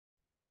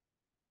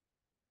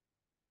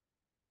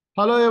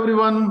Hello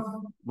everyone,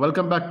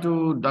 welcome back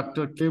to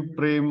Dr. K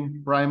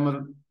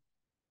Primer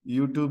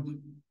YouTube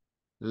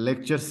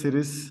lecture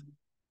series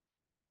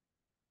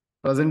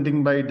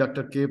presenting by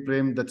Dr. K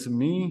Prem, that's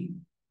me.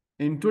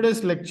 In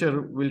today's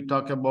lecture, we'll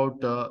talk about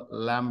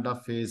lambda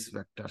phase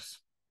vectors.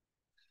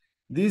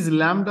 These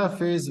lambda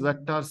phase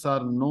vectors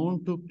are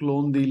known to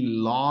clone the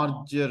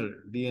larger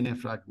DNA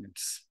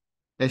fragments,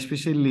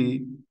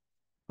 especially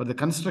for the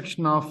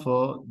construction of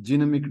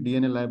genomic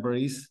DNA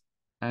libraries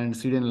and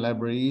cDNA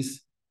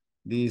libraries.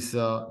 These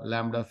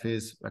lambda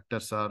phase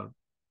vectors are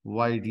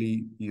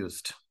widely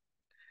used.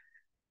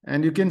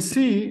 And you can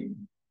see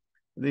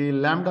the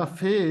lambda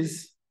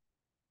phase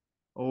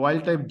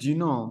wild type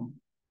genome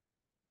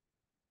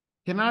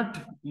cannot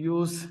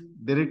use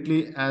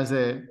directly as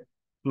a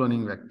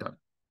cloning vector.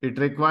 It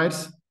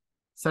requires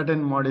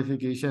certain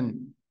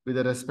modification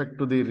with respect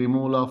to the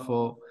removal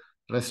of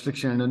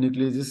restriction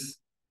endonucleases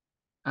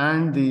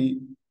and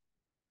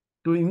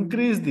to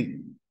increase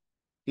the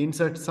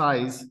insert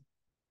size,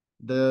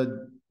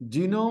 the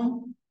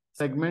genome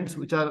segments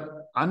which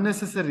are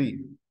unnecessary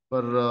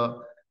for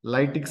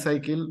lytic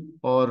cycle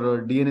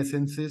or DNA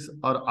synthesis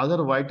or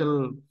other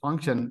vital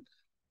function,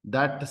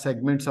 that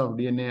segments of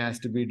DNA has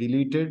to be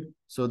deleted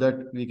so that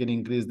we can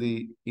increase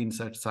the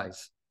insert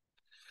size.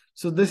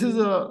 So this is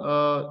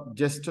a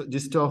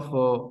gist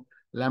of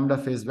lambda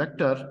phase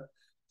vector.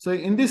 So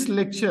in this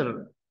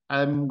lecture,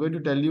 I'm going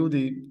to tell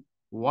you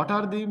what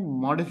are the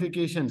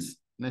modifications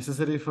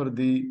necessary for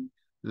the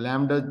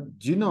lambda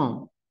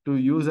genome to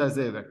use as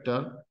a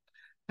vector,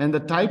 and the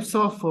types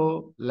of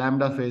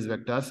lambda phase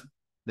vectors.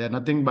 They are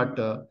nothing but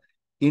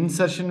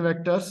insertion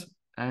vectors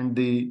and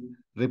the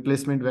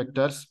replacement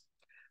vectors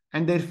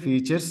and their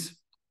features,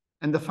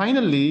 and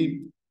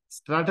finally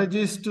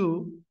strategies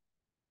to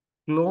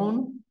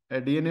clone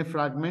a DNA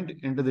fragment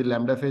into the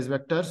lambda phase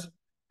vectors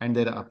and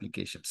their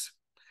applications.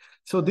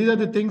 So these are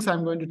the things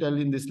I'm going to tell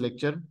you in this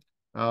lecture.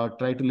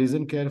 Try to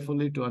listen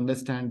carefully to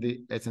understand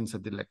the essence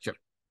of the lecture.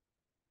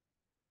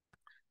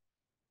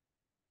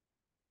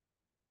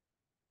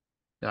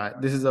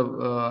 This is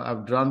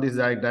I've drawn these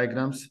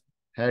diagrams,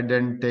 head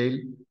and tail,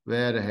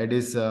 where head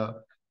is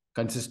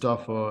consists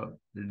of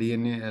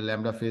DNA,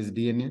 lambda phase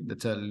DNA.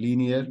 That's a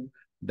linear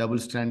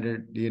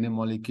double-stranded DNA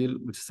molecule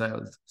with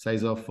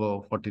size of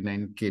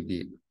 49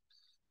 kBA.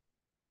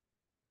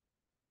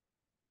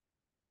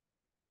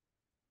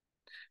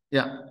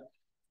 Yeah,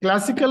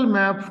 classical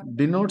map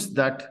denotes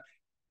that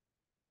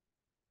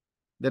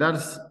there are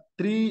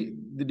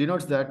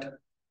denotes that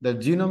the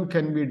genome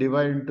can be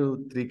divided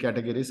into three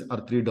categories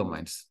or three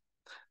domains.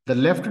 The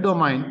left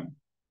domain,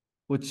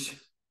 which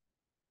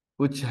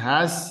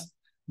has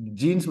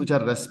genes which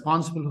are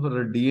responsible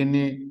for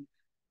DNA,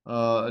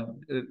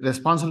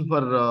 responsible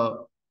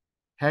for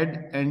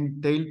head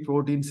and tail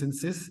protein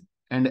synthesis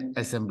and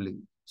assembly.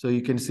 So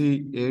you can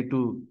see A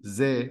to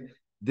Z,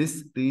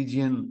 this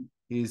region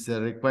is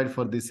required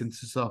for the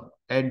synthesis of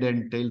head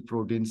and tail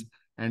proteins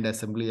and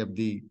assembly of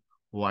the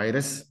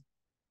virus.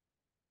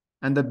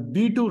 And the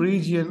B2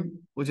 region,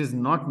 which is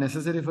not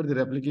necessary for the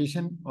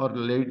replication or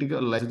lytic or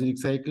lysogenic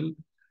cycle,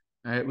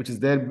 which is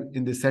there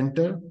in the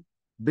center.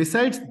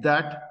 Besides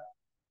that,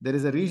 there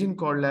is a region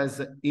called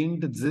as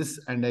int, zis,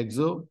 and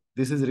exo.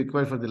 This is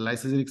required for the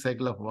lysogenic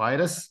cycle of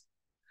virus.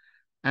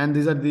 And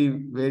these are the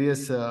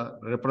various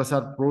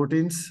repressor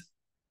proteins.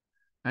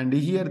 And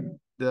here,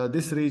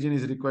 this region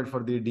is required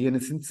for the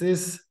DNA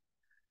synthesis.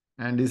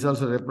 And this is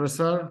also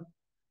repressor.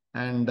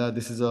 And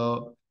this is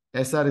a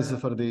SR is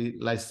for the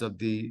lysis of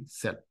the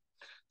cell.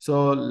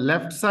 So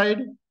left side,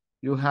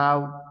 you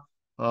have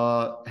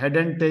head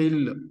and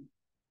tail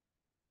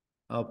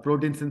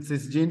protein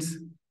synthesis genes.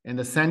 In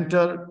the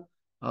center,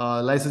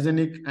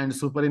 lysogenic and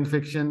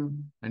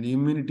superinfection and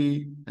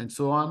immunity and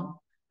so on.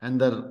 And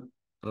the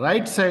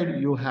right side,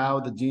 you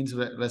have the genes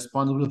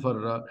responsible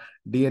for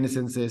DNA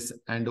synthesis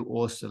and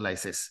host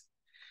lysis.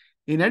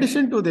 In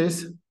addition to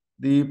this,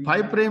 the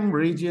pi prime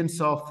regions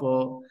of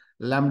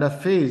lambda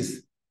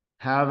phase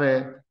have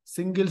a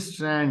single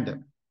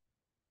strand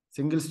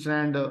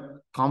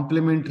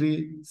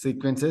complementary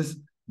sequences.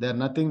 They're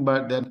nothing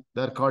but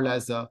they're called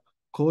as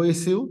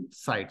cohesive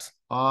sites,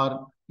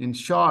 or in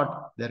short,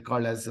 they're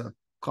called as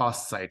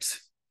COS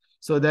sites.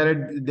 So they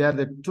are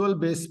the 12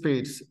 base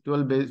pairs,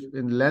 12 base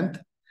in length,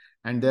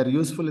 and they're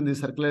useful in the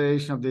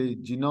circularization of the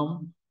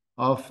genome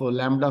of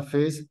lambda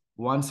phase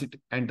once it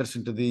enters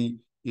into the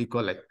E.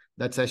 coli.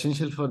 That's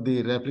essential for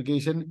the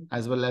replication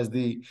as well as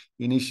the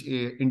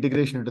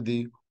integration into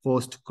the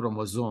host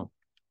chromosome.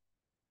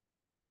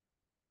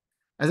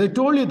 As I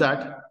told you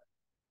that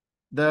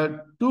the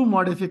two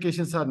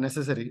modifications are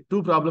necessary.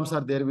 Two problems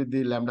are there with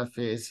the lambda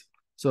phase.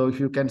 So if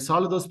you can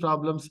solve those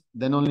problems,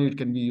 then only it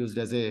can be used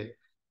as a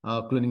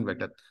cloning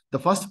vector. The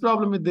first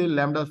problem with the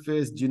lambda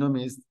phase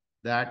genome is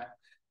that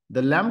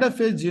the lambda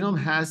phase genome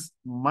has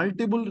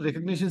multiple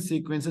recognition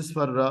sequences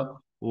for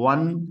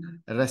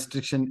one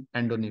restriction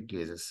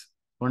endonucleases,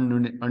 one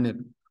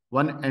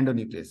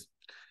endonuclease.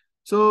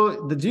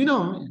 So the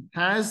genome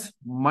has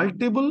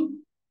multiple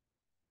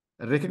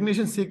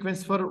recognition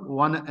sequence for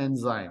one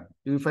enzyme.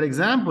 For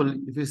example,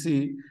 if you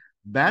see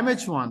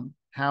BAMH1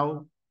 have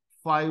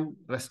 5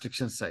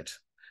 restriction sites,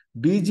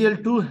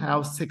 BGL2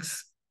 have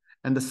 6,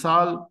 and the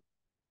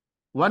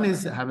SAL1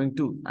 is having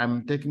 2.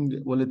 I'm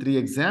taking only 3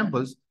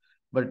 examples,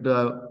 but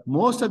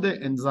most of the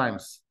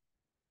enzymes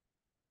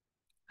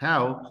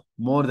have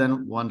more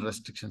than 1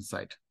 restriction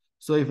site.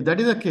 So if that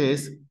is the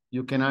case,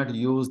 you cannot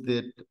use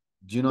the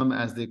genome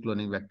as the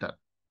cloning vector.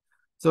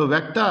 So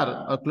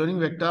vector or cloning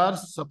vector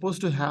is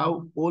supposed to have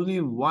only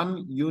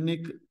one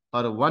unique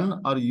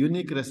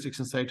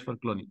restriction site for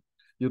cloning.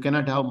 You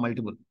cannot have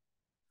multiple.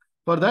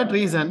 For that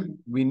reason,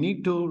 we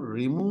need to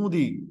remove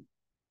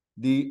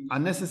the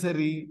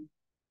unnecessary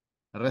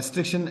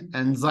restriction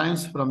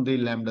enzymes from the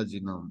lambda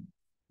genome.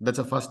 That's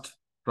the first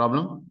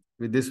problem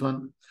with this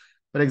one.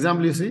 For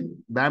example, you see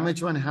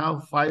BAMH1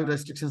 have 5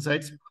 restriction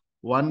sites,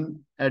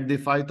 1 at the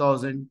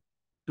 5,000,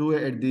 2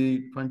 at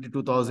the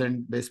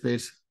 22,000 base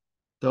pairs,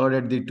 3rd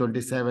at the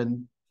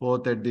 27,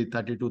 4th at the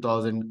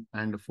 32,000,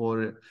 and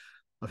 5th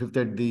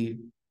at the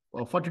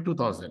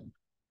 42,000.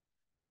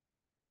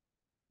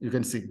 You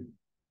can see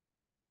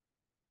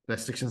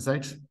restriction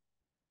sites,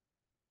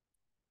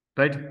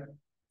 right?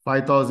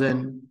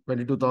 5,000,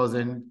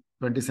 22,000,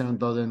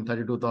 27,000,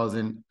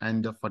 32,000,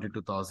 and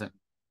 42,000.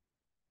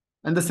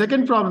 And the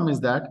second problem is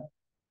that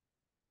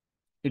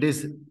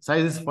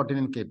size is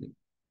 49 kb.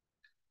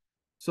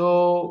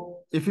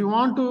 So if you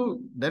want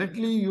to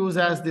directly use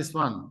as this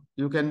one,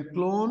 you can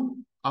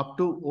clone up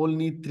to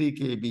only 3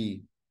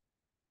 kb.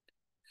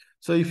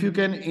 So if you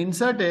can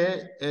insert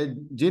a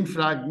gene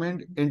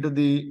fragment into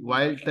the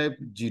wild type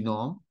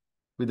genome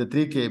with the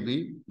 3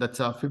 kb, that's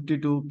a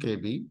 52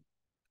 kb,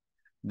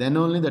 then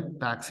only that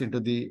packs into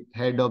the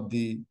head of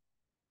the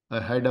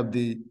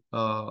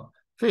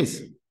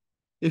phase.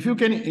 If you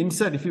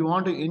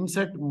want to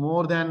insert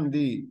more than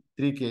the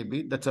 3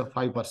 kb, that's a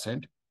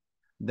 5%,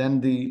 then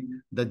the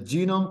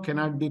genome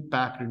cannot be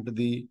packed into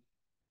the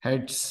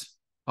heads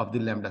of the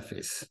lambda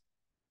phase.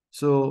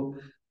 So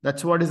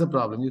that's what is the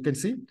problem. You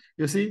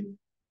see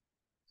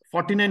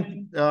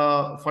 49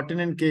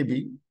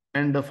 kb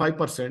and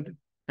 5%,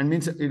 and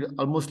means it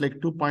almost like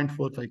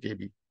 2.45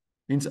 kb,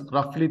 means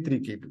roughly 3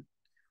 kb.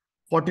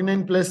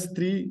 49 plus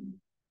 3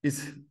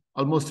 is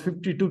almost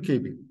 52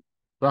 kb,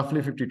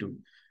 roughly 52.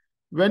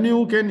 When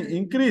you can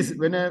increase,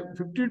 when a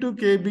 52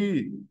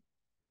 kb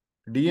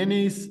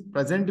DNA is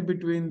present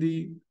between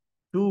the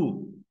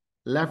 2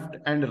 left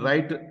and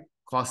right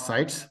cos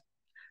sites,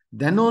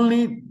 then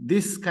only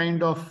this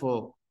kind of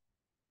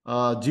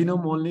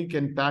genome only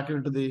can pack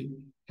into the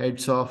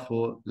heads of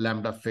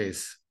lambda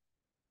phase.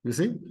 You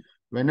see,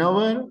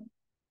 whenever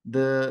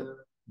the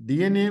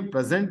DNA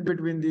present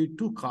between the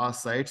 2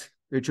 cos sites,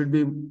 it should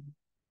be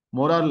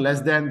more or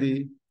less than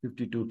the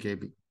 52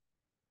 kb.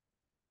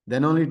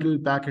 Then only it will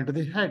pack into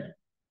the head.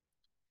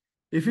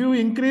 If you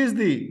increase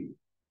the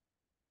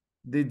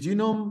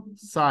genome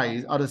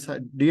size or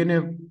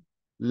DNA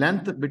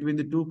length between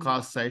the 2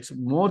 cos sites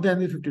more than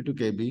the 52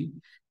 kb,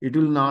 it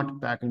will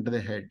not pack into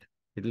the head.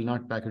 It will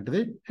not pack into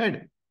the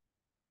head.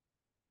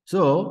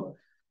 So,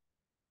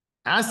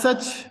 as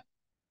such,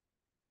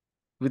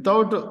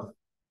 without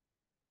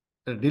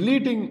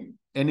deleting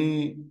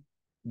any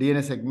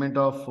DNA segment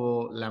of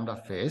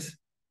lambda phase,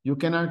 you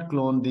cannot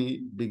clone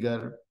the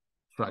bigger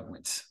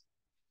fragments.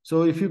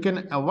 So if you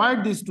can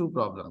avoid these 2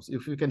 problems,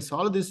 if you can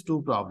solve these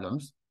 2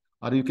 problems,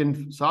 or you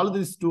can solve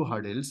these 2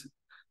 hurdles,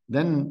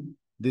 then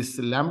this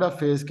lambda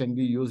phase can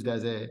be used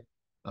as a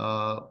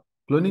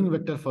cloning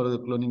vector for the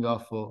cloning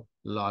of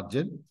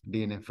larger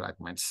DNA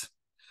fragments.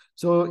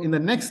 So in the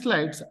next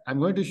slides, I'm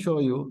going to show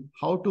you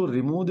how to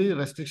remove the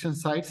restriction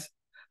sites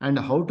and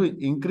how to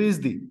increase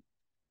the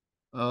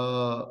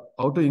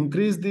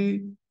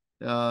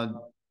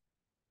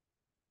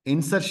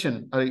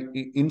insertion or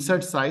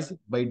insert size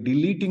by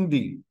deleting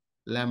the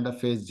lambda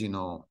phase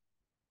genome.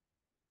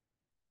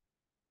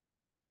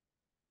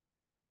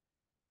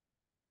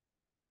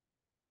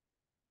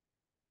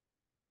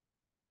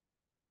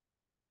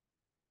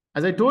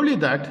 As I told you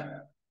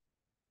that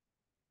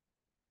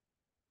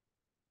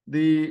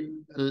the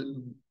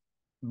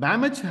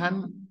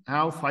BAMH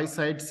have 5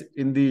 sites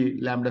in the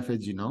lambda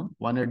phase genome,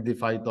 one at the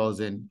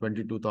 5,000,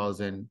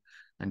 22,000,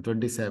 and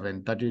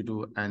 27,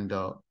 32, and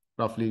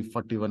roughly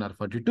 41 or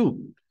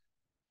 42.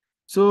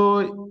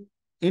 So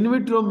in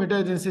vitro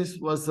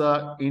mutagenesis was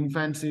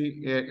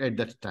infancy at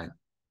that time.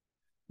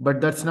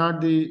 But that's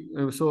not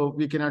so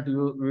we cannot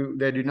use,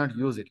 they did not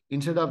use it.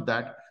 Instead of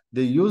that,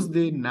 they used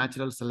the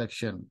natural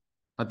selection,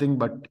 nothing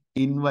but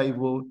in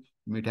vivo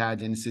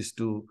mutagenesis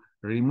to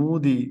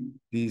remove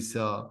these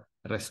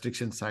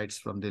restriction sites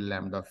from the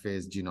lambda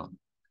phase genome.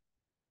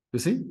 You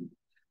see,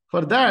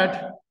 for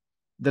that,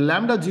 the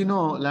lambda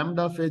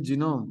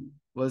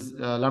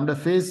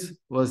phase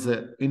was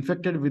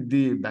infected with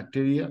the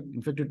bacteria,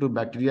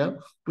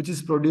 which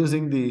is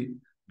producing the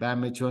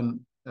BAMH1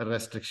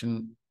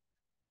 restriction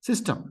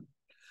system.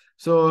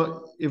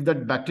 So if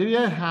that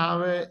bacteria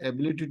have a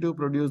ability to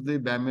produce the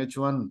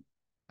BAMH1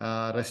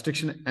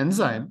 restriction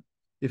enzyme,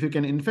 if you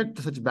can infect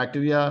such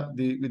bacteria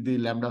with the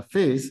lambda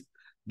phase,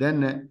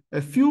 then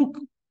a few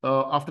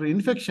after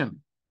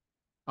infection,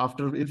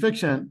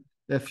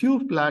 a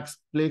few plaques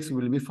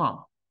will be formed.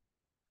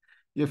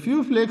 A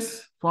few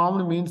flakes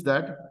formed means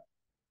that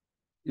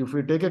if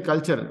we take a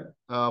culture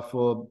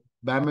for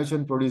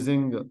Bamation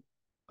producing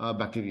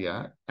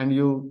bacteria and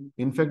you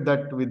infect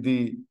that with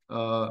the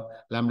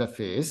lambda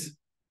phase,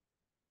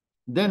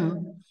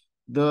 then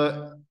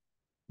the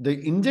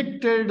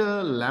injected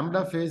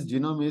lambda phase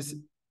genome is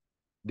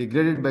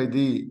degraded by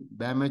the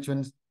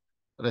Bamation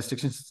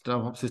restriction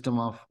system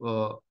of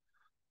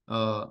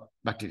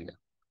bacteria.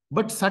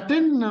 But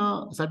certain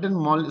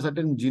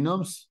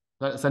genomes,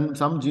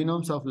 some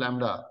genomes of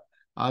lambda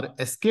are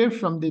escaped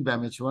from the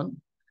BAMH1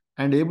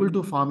 and able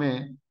to form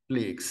a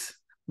plaques.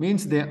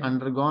 Means they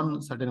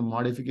undergone certain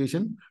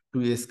modification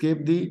to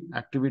escape the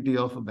activity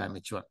of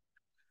BAMH1.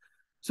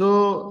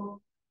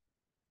 So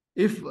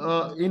if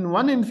in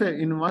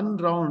one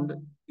round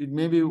it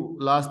maybe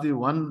lost the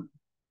one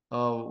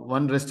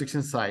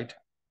restriction site,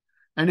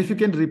 and if you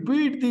can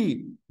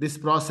repeat this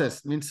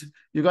process, means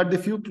you got the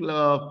few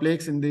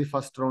plaques in the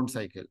first round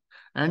cycle,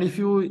 and if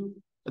you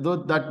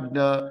though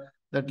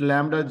that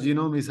lambda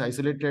genome is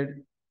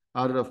isolated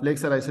or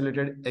plaques are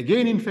isolated,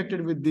 again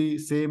infected with the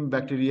same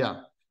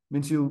bacteria,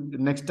 means you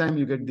next time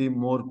you get the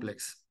more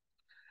plaques.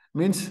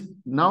 Means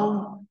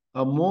now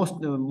more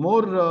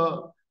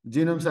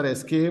genomes are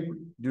escaped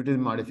due to the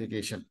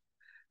modification,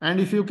 and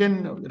if you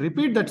can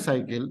repeat that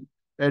cycle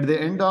at the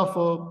end of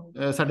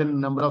a certain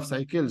number of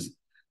cycles,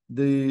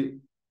 the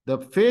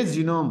phase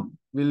genome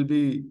will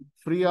be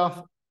free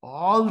of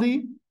all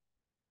the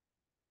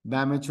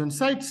BAMH1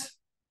 sites.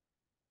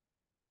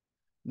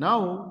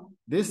 Now,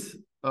 this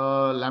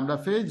lambda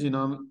phage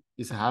genome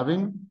is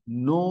having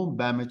no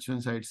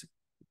BAMH1 sites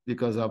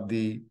because of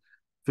the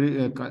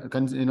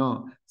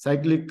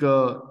cyclic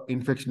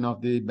infection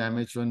of the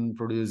BAMH1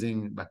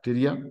 producing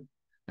bacteria,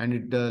 and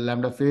it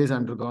lambda phase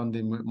undergone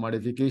the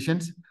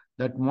modifications.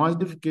 That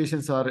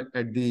modifications are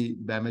at the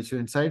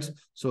BAMH1 sites,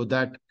 so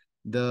that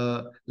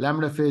the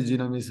lambda phage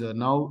genome is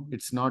now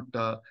it's not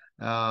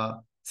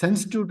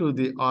sensitive to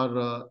the,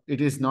 or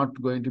it is not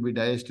going to be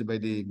digested by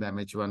the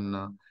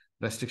BAMH1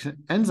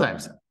 restriction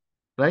enzymes,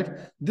 right?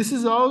 This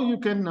is how you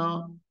can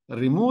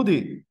remove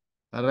the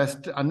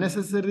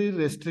unnecessary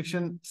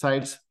restriction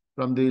sites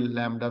from the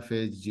lambda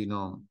phage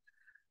genome.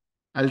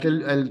 I'll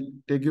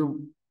tell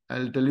you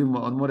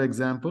one more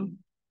example.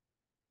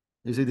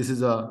 You see, this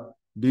is a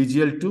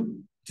BGL2,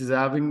 which is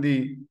having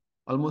the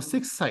almost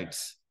 6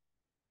 sites,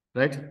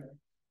 right?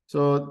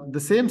 So the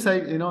same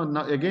site,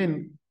 now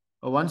again,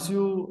 once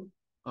you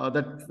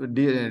that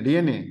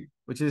DNA,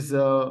 which is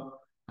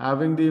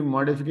having the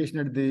modification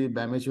at the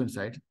BAMH1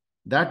 site,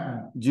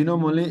 that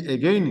genome only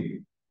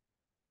again,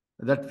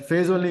 that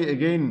phase only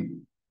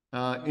again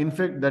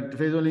infect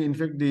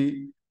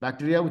the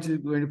bacteria which is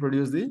going to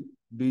produce the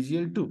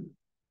BGL2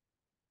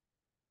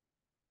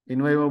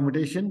 in vivo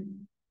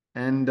mutation,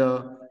 and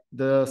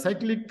the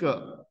cyclic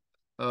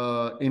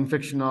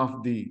infection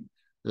of the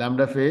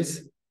lambda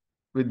phase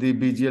with the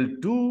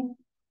BGL2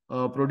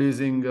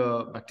 producing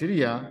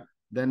bacteria,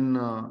 then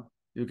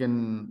you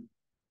can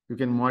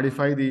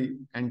modify the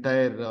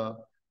entire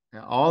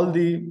all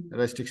the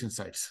restriction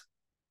sites.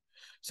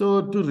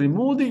 So to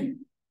remove the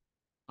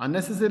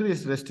unnecessary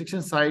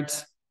restriction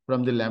sites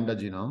from the lambda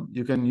genome,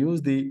 you can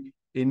use the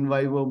in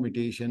vivo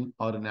mutation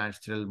or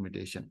natural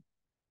mutation.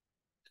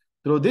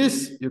 Through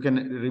this, you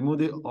can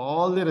remove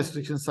all the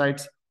restriction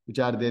sites which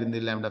are there in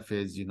the lambda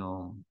phase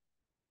genome.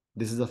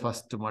 This is the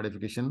first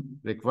modification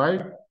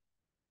required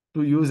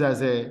to use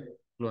as a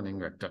cloning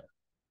vector.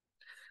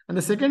 And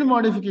the second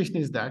modification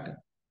is that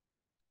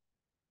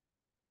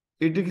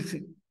it is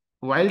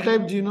wild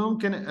type genome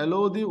can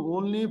allow the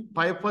only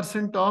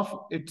 5%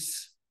 of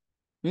its,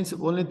 means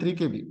only 3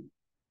 kb.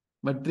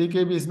 But 3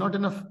 kb is not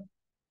enough.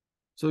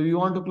 So you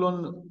want to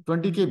clone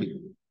 20 kb.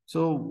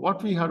 So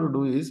what we have to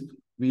do is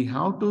we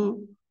have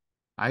to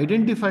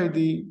identify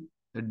the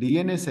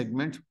DNA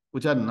segments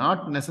which are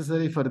not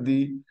necessary for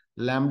the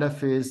lambda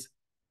phase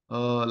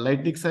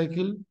lytic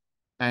cycle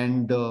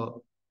and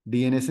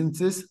DNA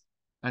synthesis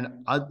and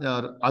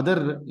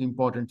other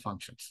important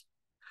functions.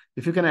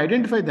 If you can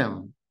identify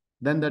them,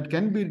 then that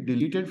can be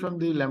deleted from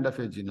the lambda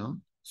phage genome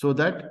so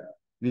that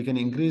we can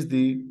increase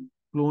the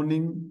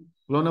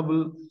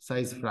clonable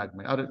size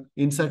fragment or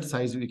insert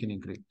size we can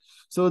increase.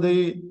 So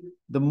the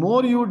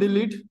more you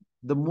delete,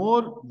 the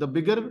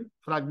bigger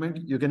fragment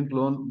you can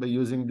clone by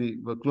using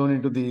clone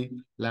into the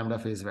lambda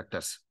phase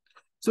vectors.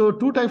 So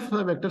 2 types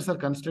of vectors are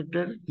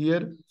constructed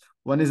here.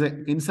 One is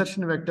the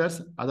insertion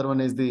vectors, other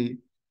one is the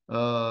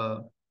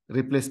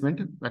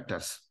replacement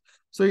vectors.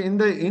 So in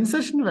the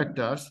insertion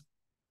vectors,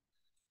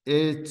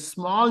 a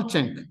small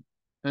chunk,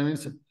 I mean,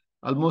 it's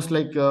almost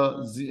like 8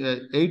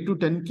 to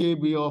 10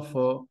 kb of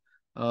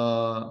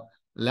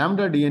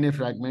lambda DNA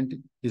fragment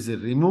is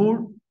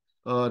removed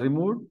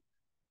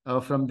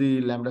from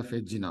the lambda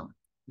phage genome.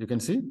 You can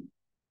see.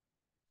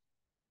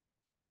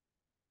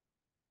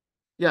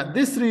 Yeah,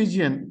 this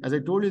region, as I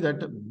told you, that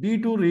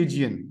B2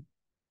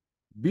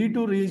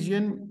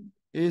 region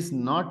is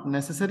not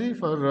necessary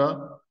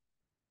for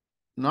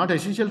not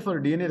essential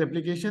for DNA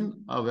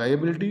replication or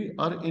viability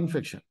or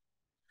infection.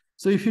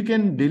 So if you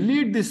can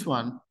delete this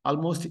one,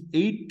 almost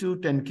 8 to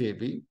 10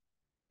 kb,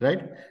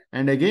 right?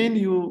 And again,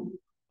 you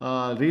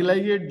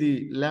religate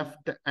the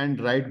left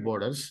and right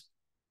borders.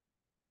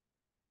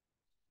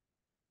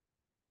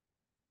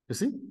 You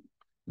see?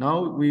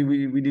 Now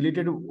we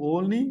deleted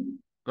only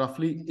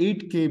roughly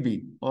 8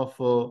 kb of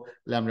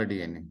lambda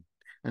DNA.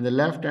 And the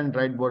left and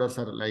right borders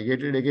are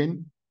ligated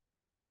again.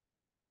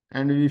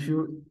 And if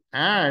you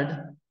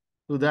add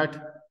to that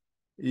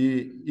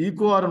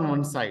eco on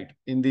one side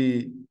in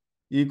the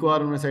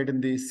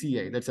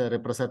CI, that's a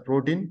repressor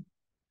protein,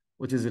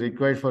 which is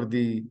required for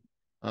the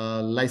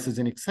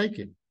lysogenic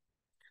cycle,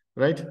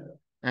 right?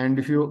 And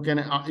if you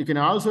can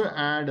also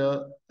add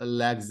a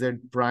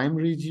LZAP11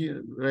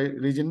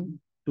 region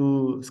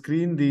to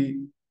screen the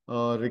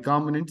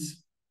recombinants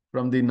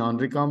from the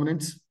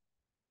non-recombinants.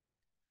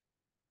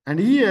 And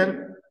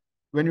here,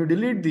 when you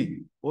delete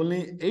the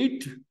only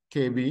 8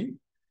 kb,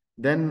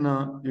 then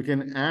you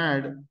can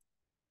add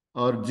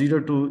or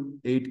 0 to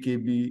 8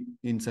 kb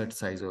insert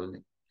size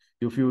only.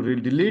 If you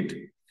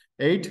delete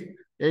 8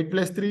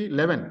 plus 3,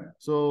 11.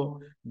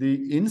 So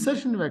the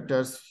insertion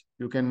vectors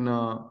you can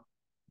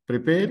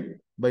prepare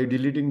by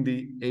deleting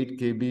the 8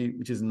 kb,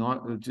 which is 8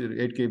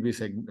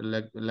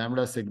 kb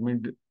lambda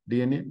segment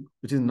DNA,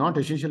 which is not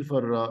essential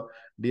for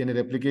DNA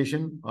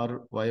replication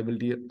or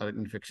viability or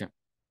infection.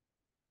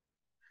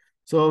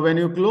 So when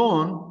you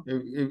clone,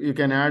 you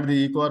can add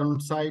the eco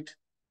site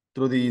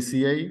through the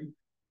ECI,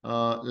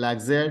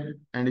 LZAP,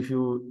 and if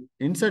you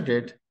insert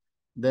it,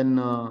 then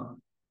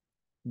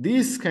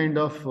these kind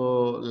of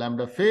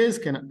lambda phase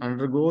can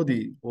undergo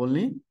the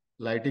only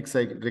lytic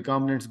cycle.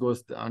 Recombinants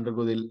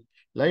undergo the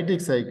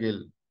lytic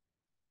cycle.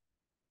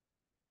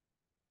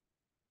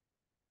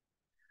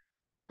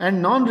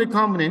 And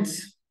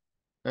non-recombinants,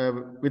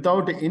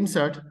 without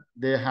insert,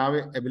 they have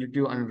a ability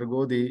to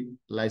undergo the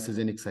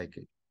lysogenic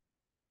cycle.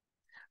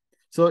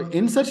 So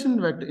insertion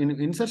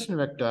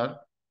vector,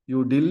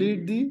 you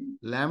delete the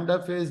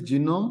lambda phase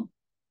genome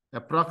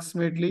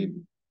approximately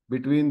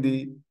between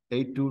the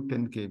 8 to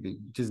 10 kb,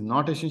 which is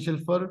not essential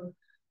for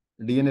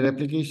DNA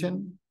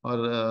replication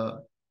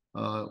or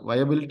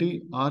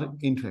viability or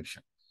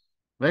infection,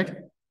 right?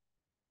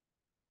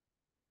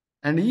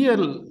 And here,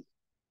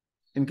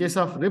 in case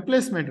of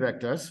replacement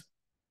vectors,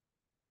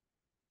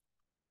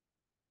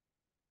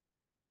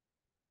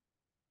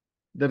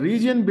 the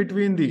region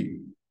between the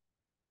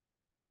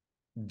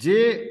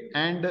J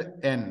and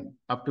N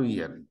up to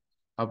year.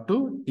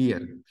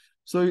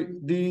 So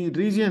the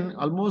region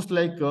almost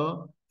like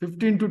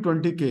 15 to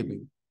 20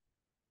 kb.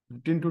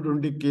 15 to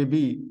 20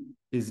 kb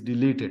is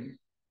deleted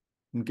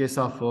in case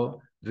of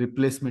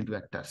replacement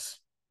vectors.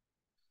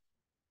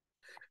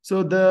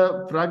 So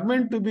the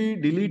fragment to be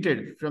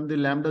deleted from the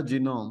lambda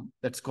genome,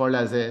 that's called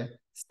as a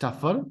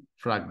stuffer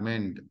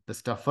fragment, the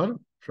stuffer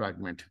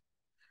fragment.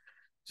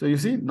 So you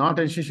see, not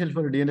essential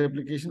for DNA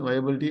replication,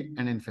 viability,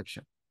 and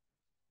infection.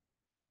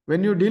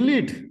 When you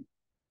delete,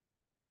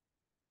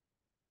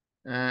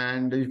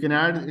 and you can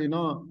add,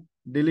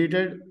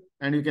 deleted,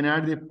 and you can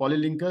add the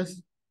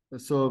polylinkers.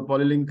 So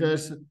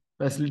polylinkers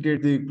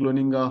facilitate the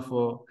cloning of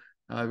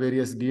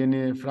various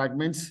DNA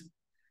fragments.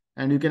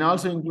 And you can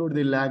also include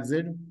the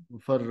LZAP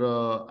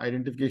for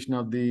identification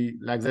of the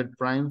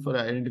LZAP11 for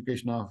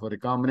identification of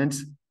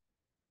recombinants.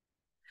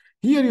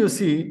 Here you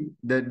see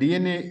the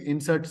DNA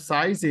insert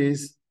size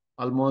is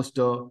almost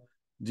 0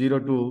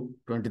 to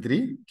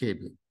 23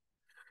 kb.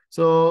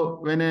 So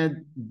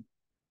when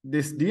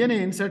this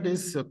DNA insert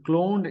is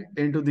cloned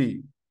into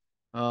the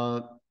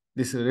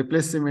this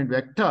replacement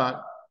vector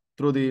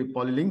through the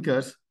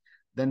polylinkers,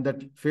 then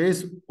that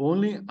phase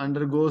only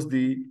undergoes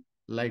the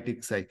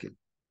lytic cycle.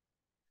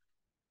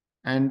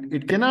 And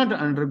it cannot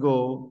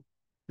undergo,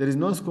 there is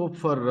no scope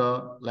for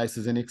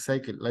lysogenic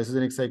cycle.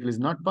 Lysogenic cycle is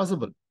not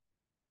possible.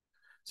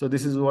 So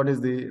this is what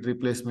is the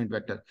replacement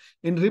vector.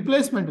 In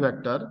replacement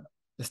vector,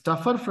 the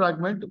stuffer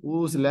fragment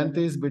whose length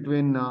is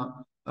between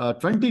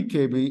 20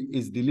 kb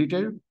is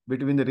deleted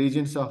between the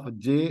regions of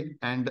J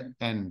and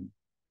N.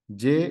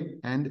 J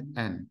and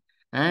N.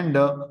 And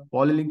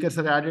polylinkers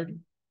are added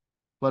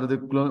for the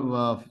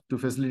to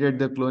facilitate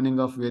the cloning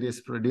of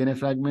various DNA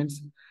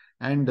fragments.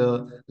 And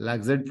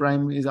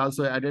LZAP11 is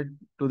also added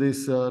to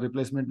this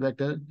replacement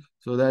vector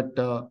so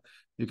that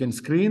you can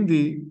screen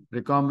the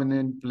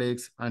recombinant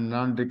plaques and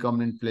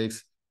non-recombinant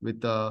plaques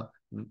with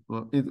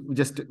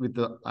just with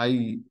the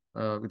eye.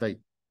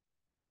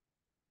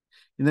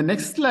 In the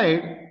next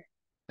slide,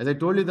 as I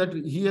told you that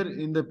here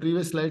in the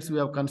previous slides, we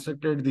have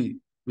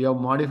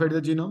modified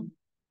the genome.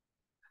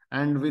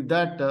 And with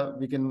that,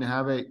 we can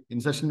have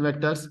insertion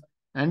vectors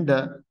and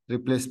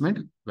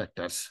replacement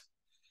vectors.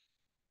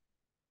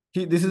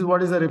 This is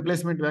what is a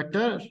replacement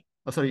vector.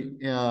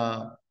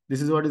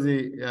 This is what is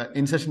the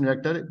insertion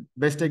vector.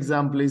 Best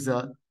example is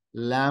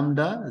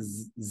Lamda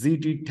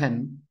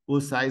ZT10,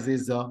 whose size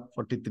is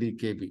 43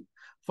 kb.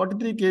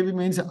 43 kb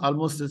means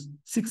almost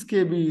 6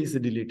 kb is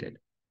deleted,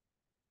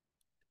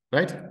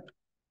 right?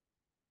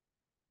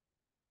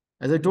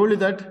 As I told you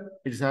that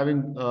it's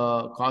having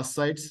cos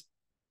sites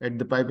at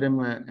the pi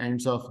prime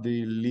ends of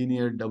the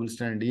linear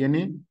double-strand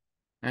DNA.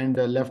 And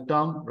the left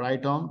arm,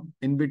 right arm,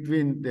 in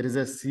between there is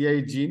a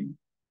CI gene.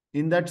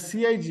 In that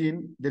CI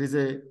gene, there is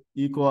a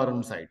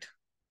ecoarm site,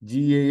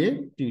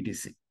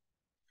 GAA-TTC.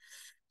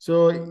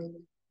 So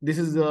this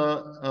is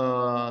the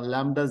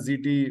lambda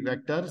ZT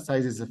vector,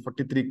 size is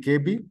 43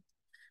 kb.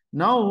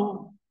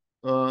 Now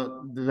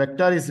the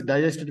vector is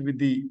digested with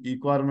the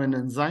ecoarm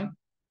enzyme.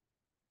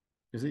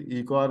 You see,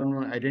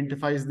 ecoarm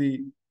identifies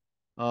the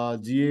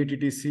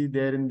GATTC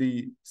there in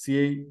the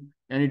CI,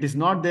 and it is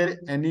not there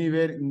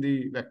anywhere in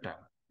the vector.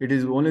 It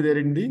is only there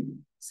in the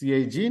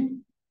CI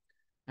gene,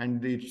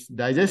 and it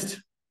digests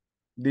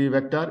the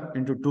vector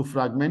into two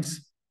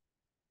fragments,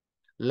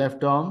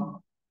 left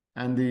arm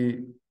and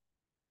the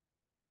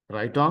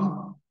right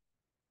arm.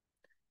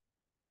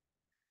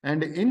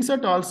 And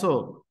inserts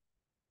also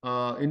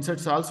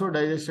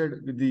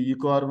digested with the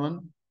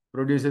ecoarm,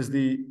 produces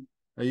the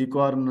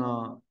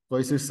ecoarm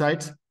cohesive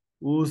sites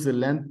whose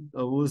length,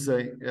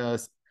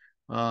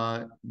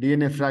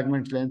 DNA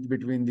fragment length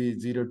between the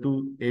 0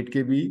 to 8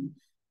 kb.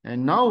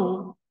 And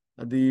now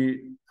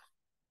you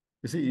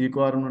see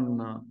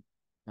ecoarm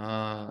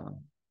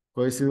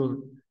cohesive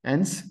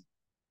ends.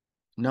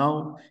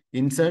 Now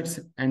inserts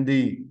and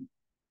the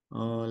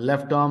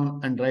left arm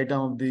and right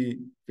arm of the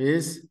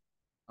phase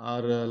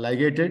are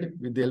ligated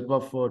with the help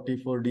of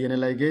T4 DNA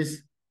ligase.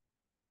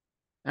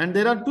 And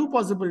there are two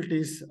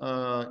possibilities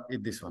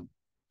in this one.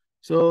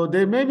 So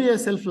there may be a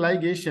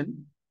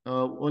self-ligation.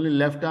 Only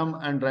left arm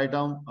and right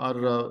arm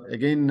are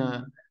again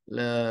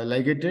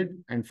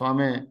ligated and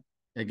form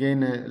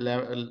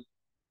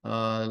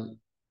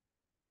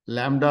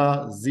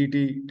lambda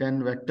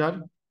ZT10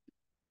 vector.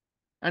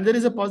 And there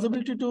is a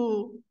possibility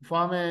to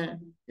form a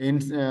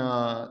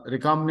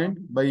recombinant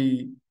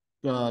by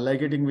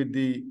ligating with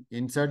the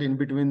insert in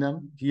between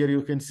them. Here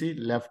you can see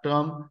left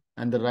arm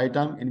and the right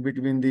arm in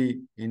between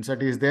the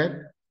insert is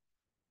there.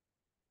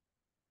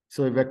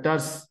 So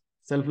vectors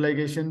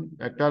self-ligation,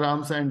 vector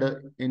arms and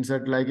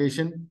insert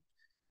ligation.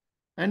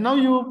 And now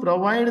you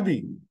provide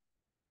the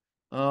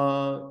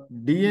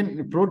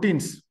DNA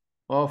proteins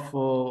of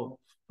for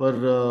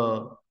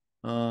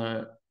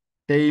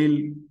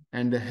tail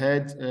and the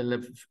head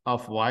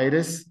of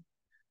virus.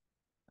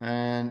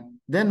 And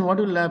then what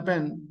will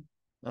happen?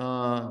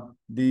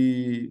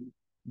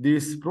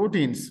 These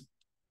proteins,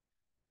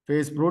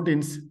 phase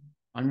proteins,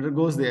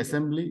 undergoes the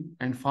assembly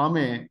and form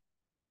a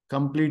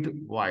complete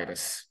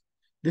virus.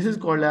 This is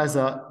called as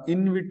a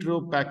in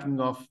vitro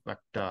packing of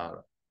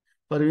vector.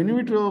 For in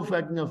vitro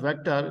packing of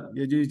vector,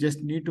 you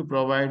just need to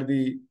provide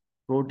the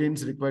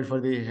proteins required for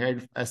the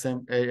head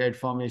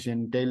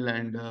formation, tail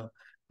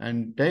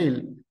and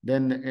tail.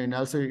 Then and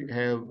also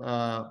have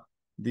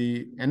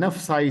the enough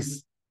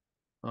size.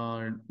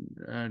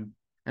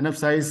 Enough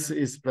size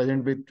is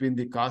present between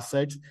the cast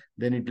sites,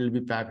 then it will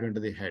be packed into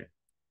the head.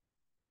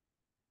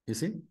 You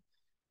see,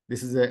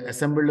 this is an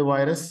assembled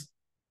virus.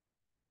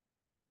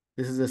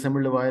 This is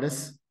assembled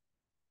virus.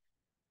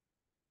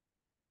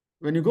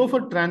 When you go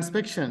for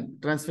transfection,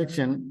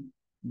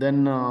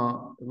 then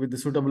with the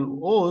suitable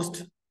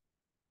host,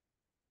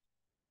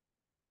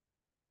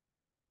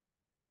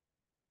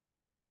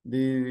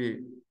 the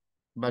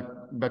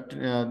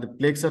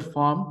plaques are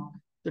formed.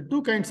 The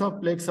two kinds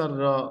of plaques are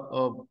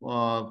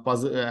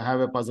have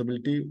a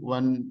possibility.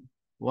 One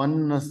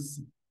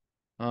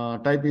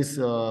type is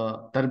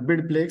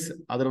turbid plaques,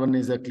 other one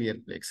is a clear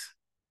plaques.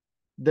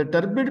 The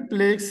turbid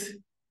plaques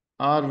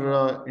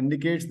are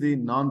indicates the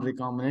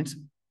non-recombinants,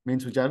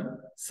 means which are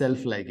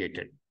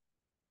self-ligated.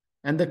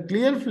 And the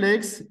clear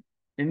flakes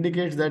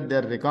indicates that they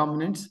are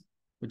recombinants,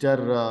 which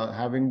are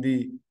having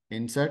the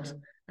inserts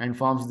and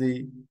forms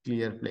the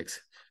clear flakes.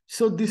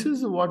 So this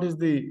is what is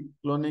the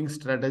cloning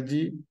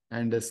strategy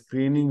and the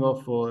screening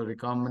of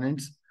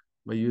recombinants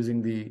by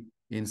using the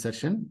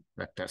insertion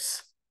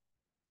vectors.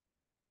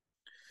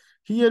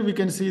 Here we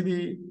can see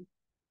the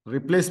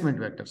replacement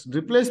vectors.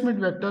 Replacement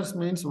vectors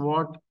means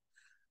what?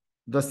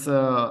 This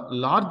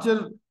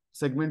larger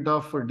segment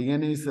of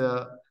DNA is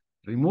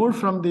removed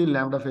from the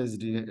lambda phase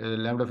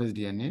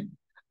DNA,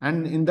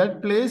 and in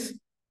that place,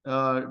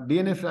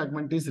 DNA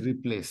fragment is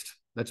replaced.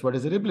 That's what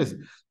is replaced.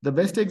 The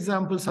best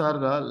examples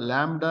are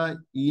lambda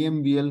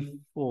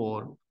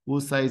EMBL4,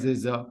 whose size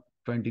is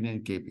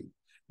 29 kb.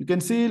 You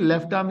can see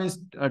left arm is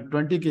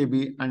 20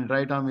 kb and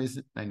right arm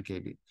is 9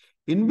 kb.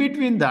 In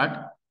between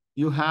that,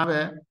 you have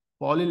a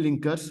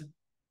polylinkers.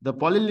 The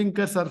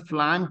polylinkers are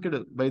flanked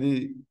by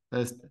the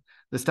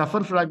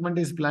stuffer fragment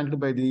is flanked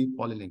by the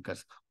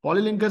polylinkers.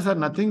 Polylinkers are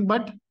nothing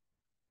but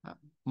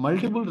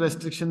multiple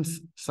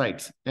restrictions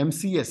sites.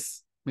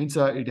 MCS means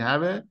it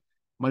have a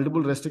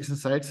multiple restriction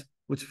sites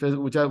which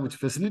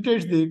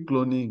facilitates the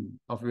cloning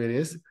of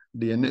various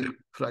DNA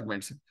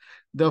fragments.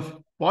 The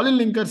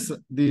polylinkers,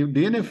 the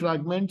DNA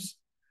fragments,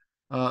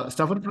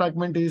 stuffer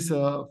fragment is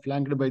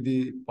flanked by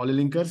the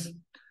polylinkers,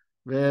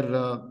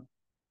 where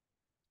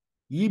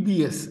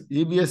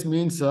EBS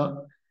means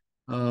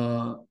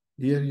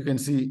here you can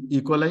see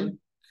E. coli,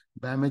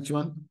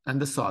 BAMH1, and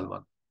the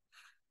SOL1.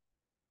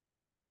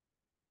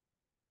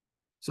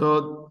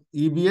 So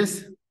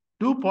EBS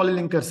two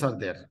polylinkers are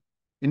there.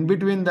 In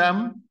between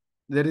them,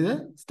 there is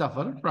a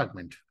stuffer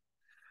fragment.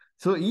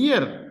 So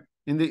here,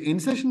 in the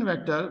insertion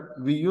vector,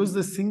 we use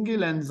the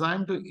single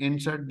enzyme to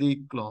insert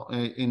the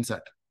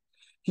insert.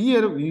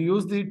 Here, we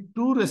use the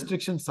two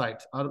restriction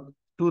sites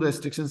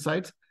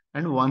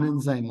and one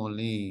enzyme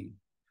only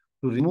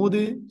to remove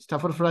the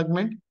stuffer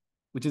fragment,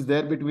 which is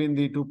there between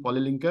the two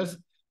polylinkers.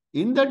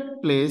 In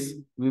that place,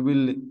 we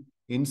will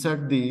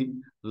insert the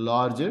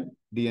larger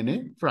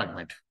DNA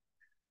fragment.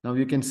 Now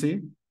you can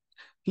see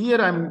here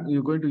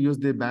you're going to use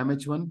the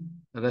BAMH1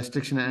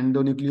 restriction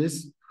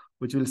endonuclease,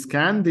 which will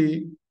scan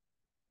the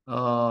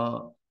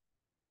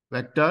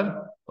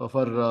vector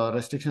for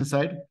restriction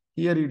site.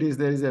 Here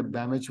there is a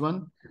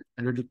BAMH1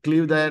 and it will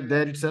cleave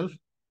there itself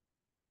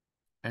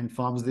and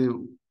forms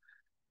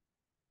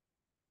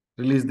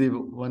release the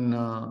one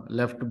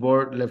left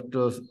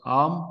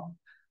arm,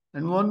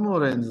 and one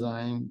more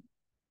enzyme.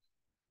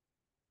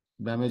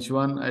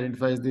 BAMH1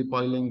 identifies the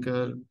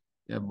polylinker,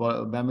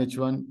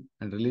 BAMH1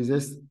 and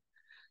releases.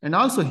 And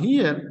also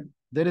here,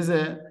 there is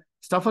a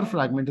stuffer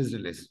fragment is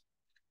released.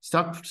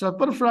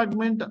 Stuffer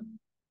fragment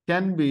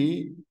can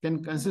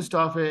consist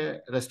of a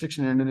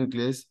restriction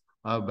endonuclease,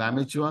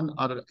 BAMH1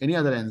 or any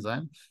other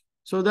enzyme,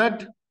 so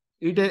that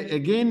it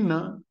again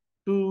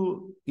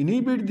to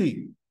inhibit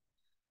the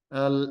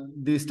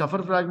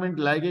stuffer fragment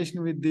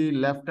ligation with the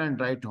left and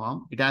right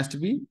arm, it has to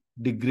be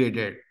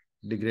degraded.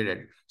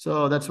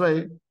 So that's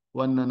why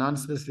one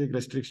non-specific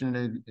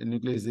restriction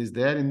nuclease is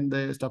there in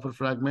the stuffer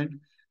fragment,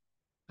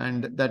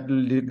 and that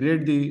will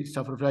degrade the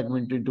stuffer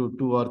fragment into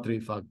 2 or 3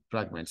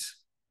 fragments.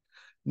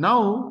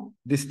 Now,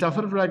 the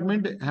stuffer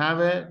fragment have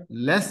a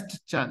less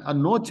chance or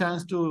no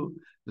chance to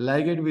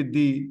ligate with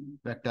the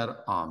vector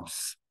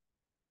arms.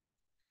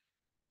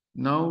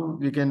 Now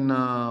we can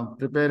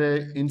prepare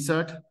a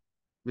insert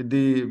with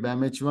the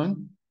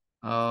BAMH1,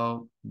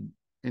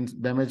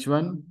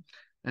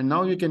 and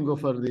now you can go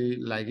for the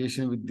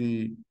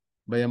ligation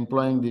by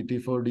employing the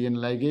T4DN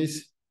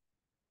ligase,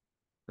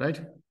 right?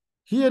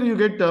 Here you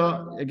get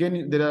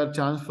again there are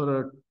chance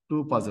for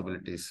 2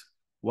 possibilities.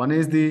 One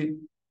is the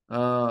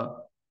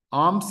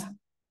arms,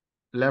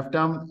 left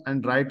arm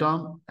and right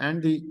arm,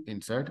 and the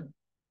insert,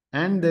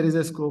 and there is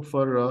a scope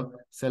for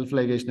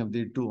self-ligation of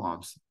the 2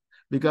 arms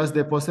because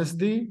they possess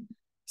the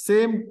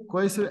same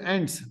cohesive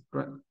ends.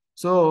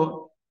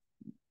 So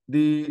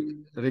the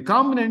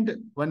recombinant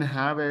one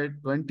have a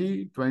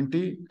 20,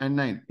 20, and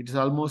 9. It is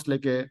almost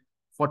like a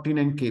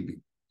 49 kb.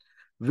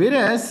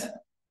 Whereas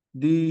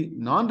the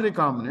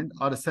non-recombinant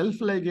or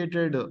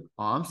self-ligated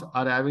arms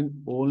are having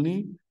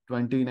only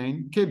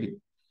 29 kb.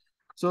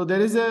 So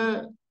there is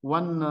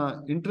one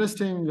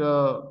interesting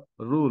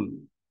rule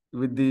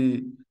with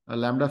the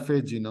lambda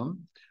phage genome.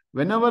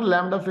 Whenever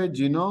lambda phage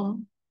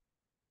genome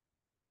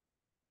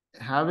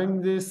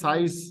having the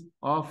size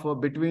of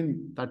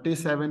between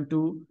 37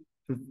 to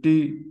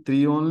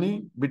 53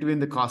 only between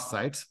the cos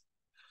sites,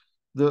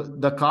 the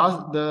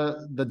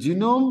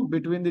genome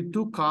between the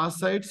 2 cos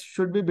sites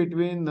should be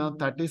between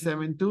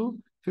 37 to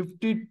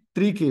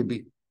 53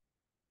 kb.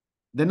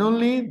 Then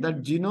only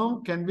that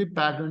genome can be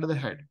packed into the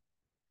head.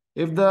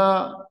 If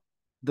the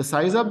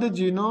size of the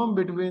genome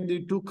between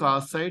the 2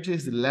 cos sites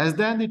is less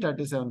than the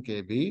 37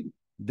 kb,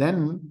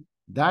 then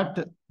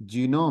that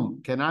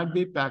genome cannot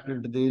be packed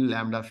into the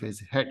lambda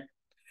phage head.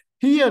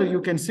 Here you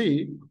can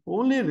see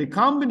only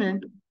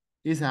recombinant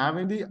is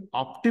having the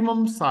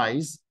optimum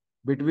size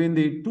between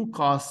the 2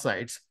 cos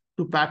sites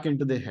to pack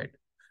into the head.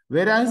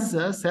 Whereas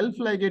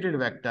self-ligated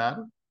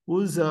vector,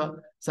 whose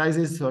size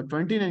is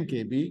 29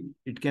 kb,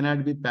 it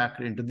cannot be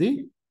packed into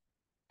the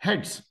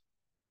heads.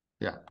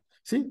 Yeah.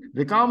 See,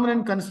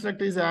 recombinant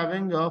construct is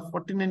having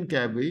 49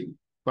 kb,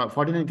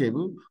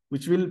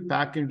 which will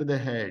pack into the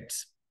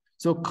heads.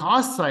 So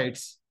cos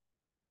sites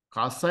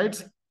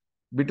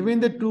between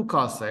the 2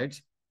 cos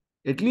sites,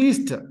 at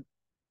least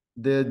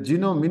the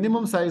genome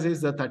minimum size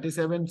is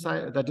 37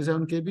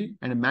 kb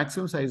and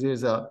maximum size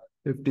is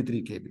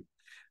 53 kb.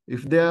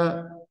 If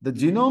the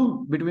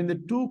genome between the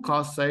 2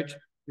 cos sites,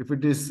 if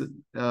it is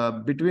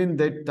between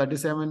the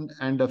 37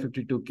 and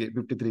 53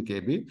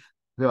 kb,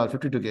 or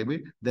 52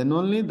 kb, then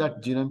only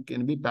that genome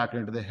can be packed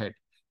into the head.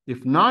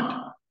 If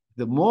not,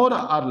 the more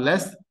or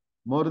less,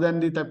 more than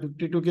the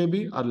 52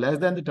 kb or less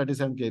than the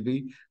 37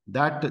 kb,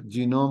 that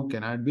genome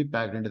cannot be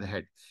packed into the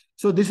head.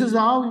 So this is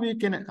how we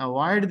can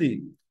avoid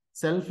the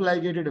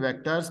self-ligated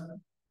vectors.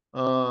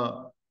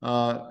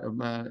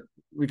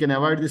 We can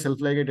avoid the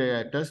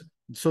self-ligated vectors,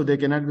 so they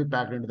cannot be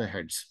packed into the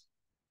heads.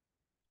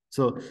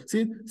 So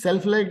see,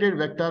 self-ligated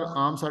vector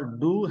arms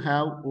do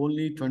have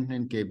only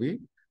 29 kb.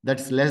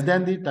 That's less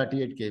than the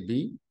 38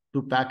 kb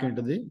to pack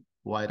into the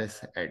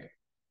virus head.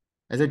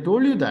 As I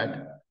told you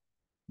that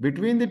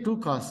between the 2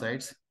 cos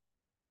sites,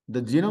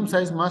 the genome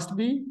size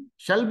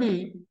shall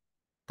be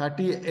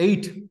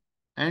 38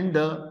 and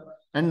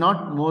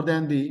not more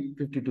than the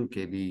 52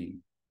 kb.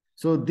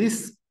 So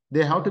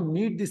they have to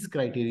meet this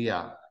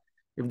criteria.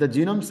 If the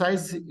genome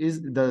size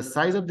is the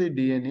size of the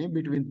DNA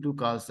between 2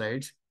 cos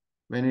sites,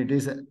 when it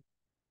is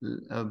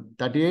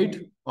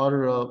 38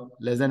 or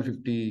less than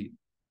 50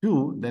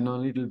 2, then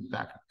only it will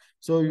pack.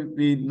 So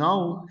we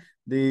now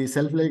the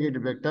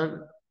self-ligated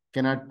vector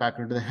cannot pack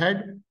into the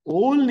head.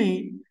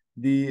 Only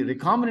the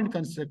recombinant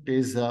construct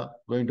is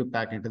going to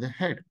pack into the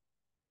head.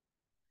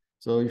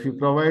 So if you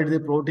provide the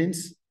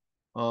proteins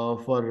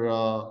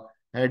for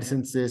head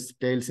synthesis,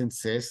 tail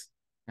synthesis,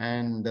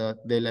 and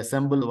they'll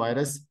assemble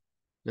virus,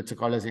 let's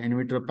call as in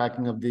vitro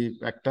packing of the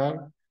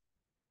vector,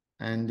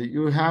 and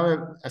you have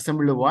a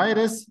assembled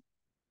virus,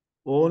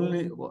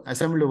 only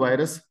assembled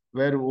virus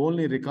where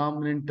only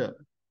recombinant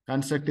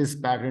construct is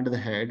packed into the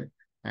head,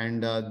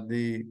 and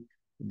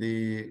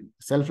the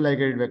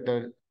self-ligated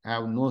vector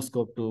have no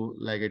scope to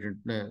ligate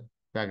it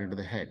pack into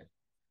the head.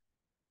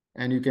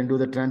 And you can do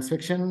the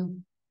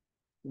transfection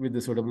with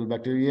the suitable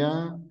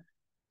bacteria,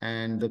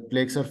 and the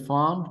plaques are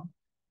formed.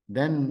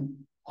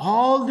 Then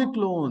all the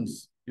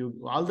clones,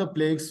 all the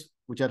plaques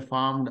which are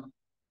formed,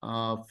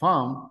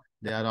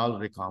 they are all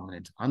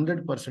recombinant.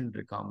 100%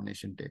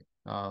 recombination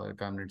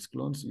recombinant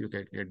clones you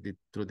can get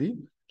through the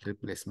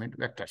replacement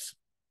vectors.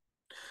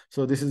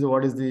 So this is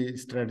what is the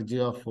strategy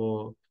of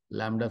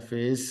lambda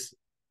phase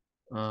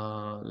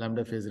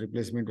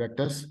replacement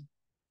vectors.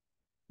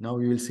 Now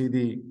we will see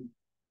the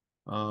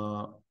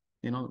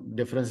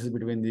differences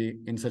between the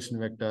insertion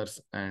vectors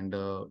and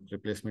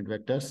replacement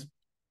vectors.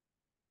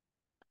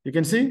 You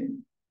can see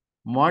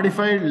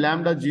modified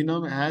lambda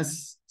genome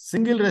has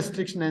single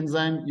restriction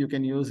enzyme you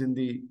can use in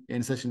the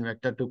insertion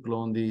vector to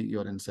clone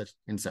your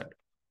insert.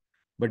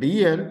 But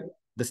here,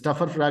 the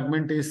stuffer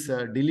fragment is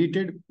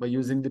deleted by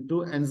using the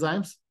 2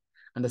 enzymes,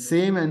 and the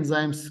same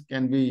enzymes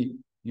can be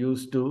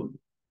used to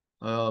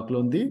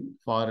clone the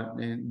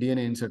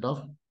DNA insert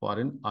of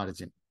foreign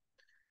origin.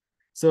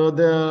 So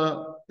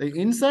the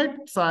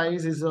insert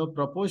size is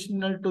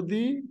proportional to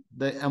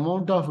the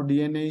amount of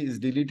DNA is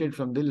deleted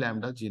from the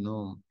lambda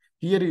genome.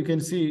 Here you can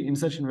see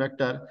insertion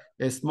vector,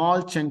 a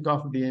small chunk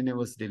of DNA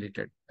was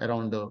deleted,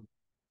 around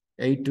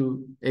 8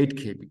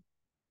 kb.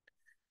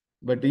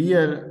 But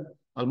here,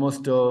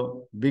 almost a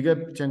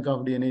bigger chunk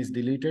of DNA is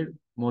deleted,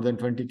 more than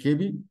 20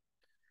 kb.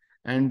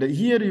 And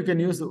here you can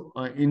use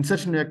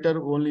insertion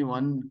vector, only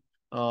one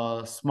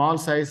small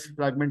size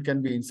fragment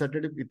can be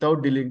inserted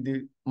without deleting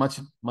the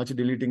much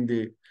deleting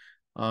the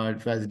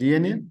as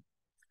DNA.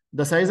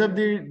 The size of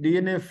the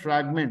DNA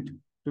fragment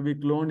to be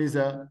cloned is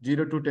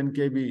 0 to 10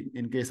 kb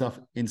in case of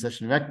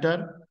insertion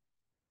vector,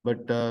 but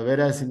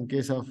whereas in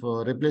case of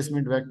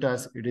replacement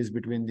vectors, it is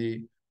between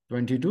the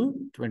 20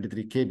 to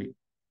 23 kb.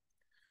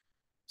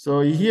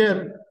 So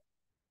here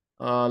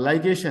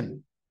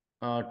ligation,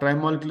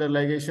 trimolecular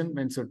ligation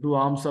means 2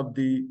 arms of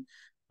the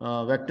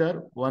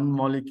vector, 1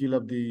 molecule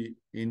of the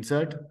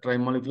insert,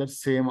 trimolecular,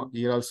 same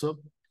here also.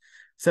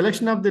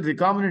 Selection of the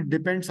recombinant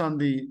depends on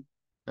the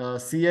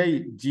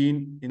CI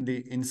gene in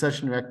the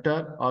insertion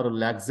vector or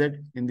LAGZ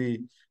in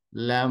the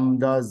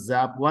lambda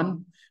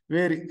ZAP11,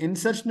 where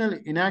insertional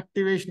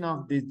inactivation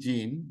of the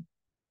gene,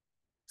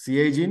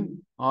 CI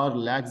gene or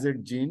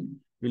LAGZ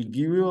gene, will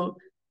give you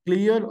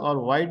clear or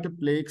white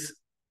plaques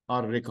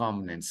or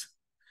recombinants.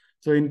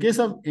 So in case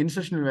of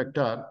insertion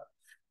vector,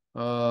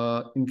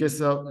 in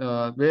case of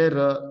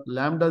where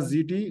lambda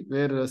ZT,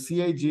 where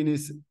CI gene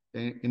is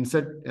is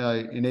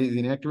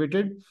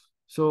inactivated,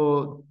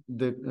 so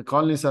the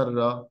colonies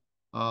are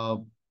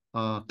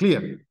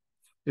clear.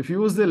 If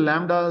you use the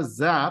lambda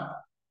ZAP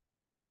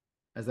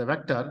as a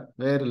vector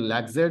where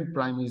LAGZ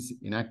prime is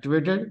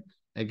inactivated,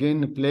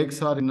 again the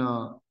plaques are in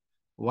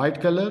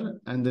white color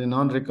and the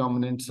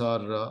non-recombinants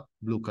are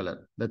blue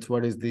color. That's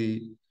what is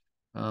the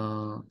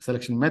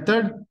selection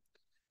method.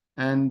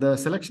 And the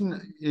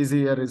selection is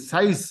here is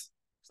size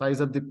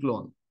of the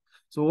clone.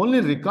 So only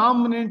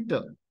recombinant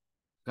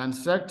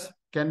constructs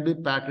can be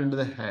packed into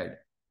the head.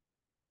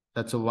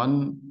 That's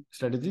one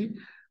strategy.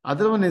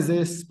 Other one is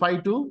a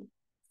spy2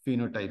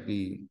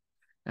 phenotype.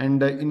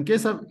 And in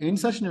case of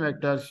insertion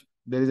vectors,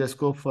 there is a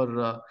scope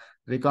for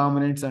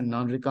recombinants and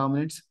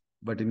non-recombinants.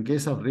 But in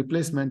case of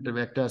replacement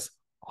vectors,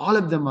 all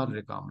of them are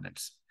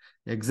recombinants.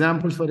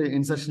 Examples for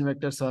insertion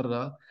vectors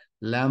are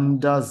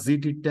lambda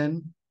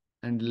ZT10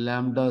 and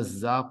lambda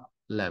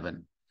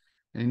ZAP11.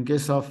 In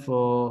case of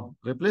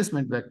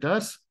replacement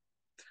vectors,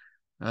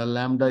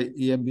 lambda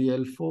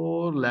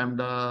EMBL4,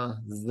 lambda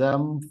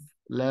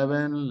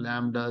ZAM11,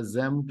 lambda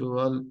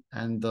ZAM12,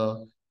 and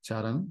the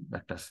Charan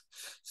vectors.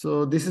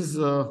 So this is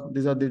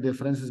these are the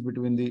differences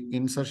between the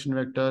insertion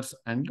vectors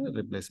and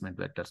replacement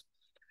vectors.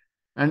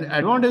 And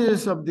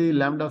advantages of the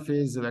lambda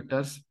phase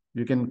vectors: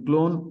 you can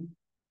clone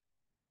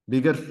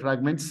bigger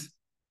fragments,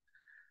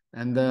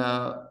 and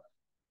the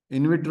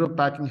in vitro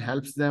packing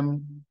helps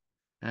them,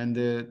 and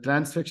the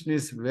transfection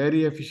is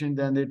very efficient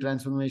than the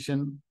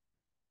transformation,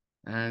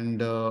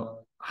 and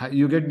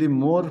you get the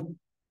more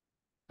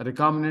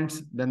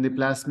recombinants than the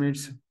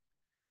plasmids,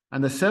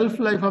 and the shelf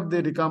life of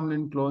the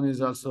recombinant clone is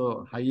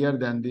also higher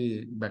than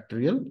the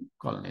bacterial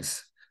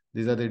colonies.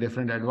 These are the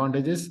different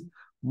advantages.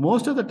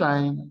 Most of the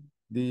time,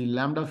 the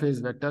lambda phase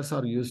vectors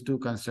are used to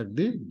construct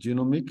the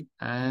genomic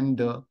and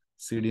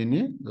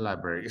cDNA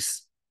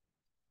libraries.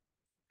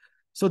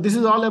 So this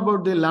is all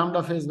about the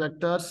lambda phase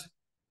vectors.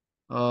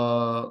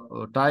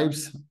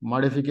 types,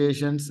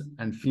 modifications,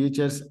 and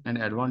features and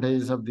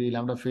advantages of the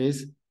Lambda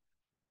Phage.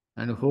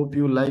 And hope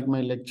you like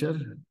my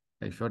lecture.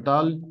 If at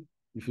all,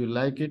 if you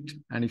like it,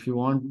 and if you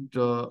want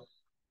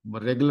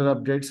regular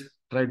updates,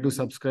 try to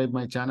subscribe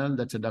my channel.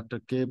 That's a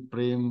Dr. K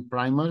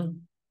PREM-PRIMER.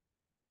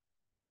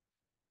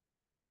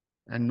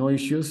 And no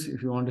issues.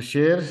 If you want to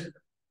share,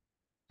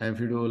 and if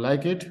you do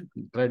like it,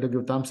 try to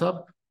give thumbs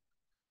up.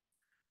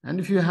 And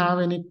if you have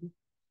any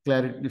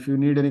clarity, if you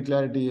need any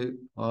clarity,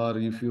 or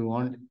if you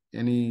want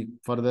any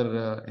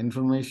further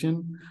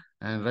information,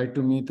 and write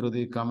to me through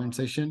the comment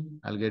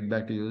section. I'll get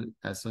back to you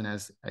as soon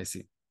as I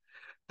see.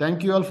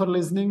 Thank you all for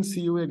listening.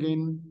 See you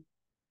again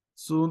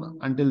soon.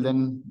 Until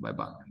then,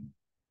 bye-bye.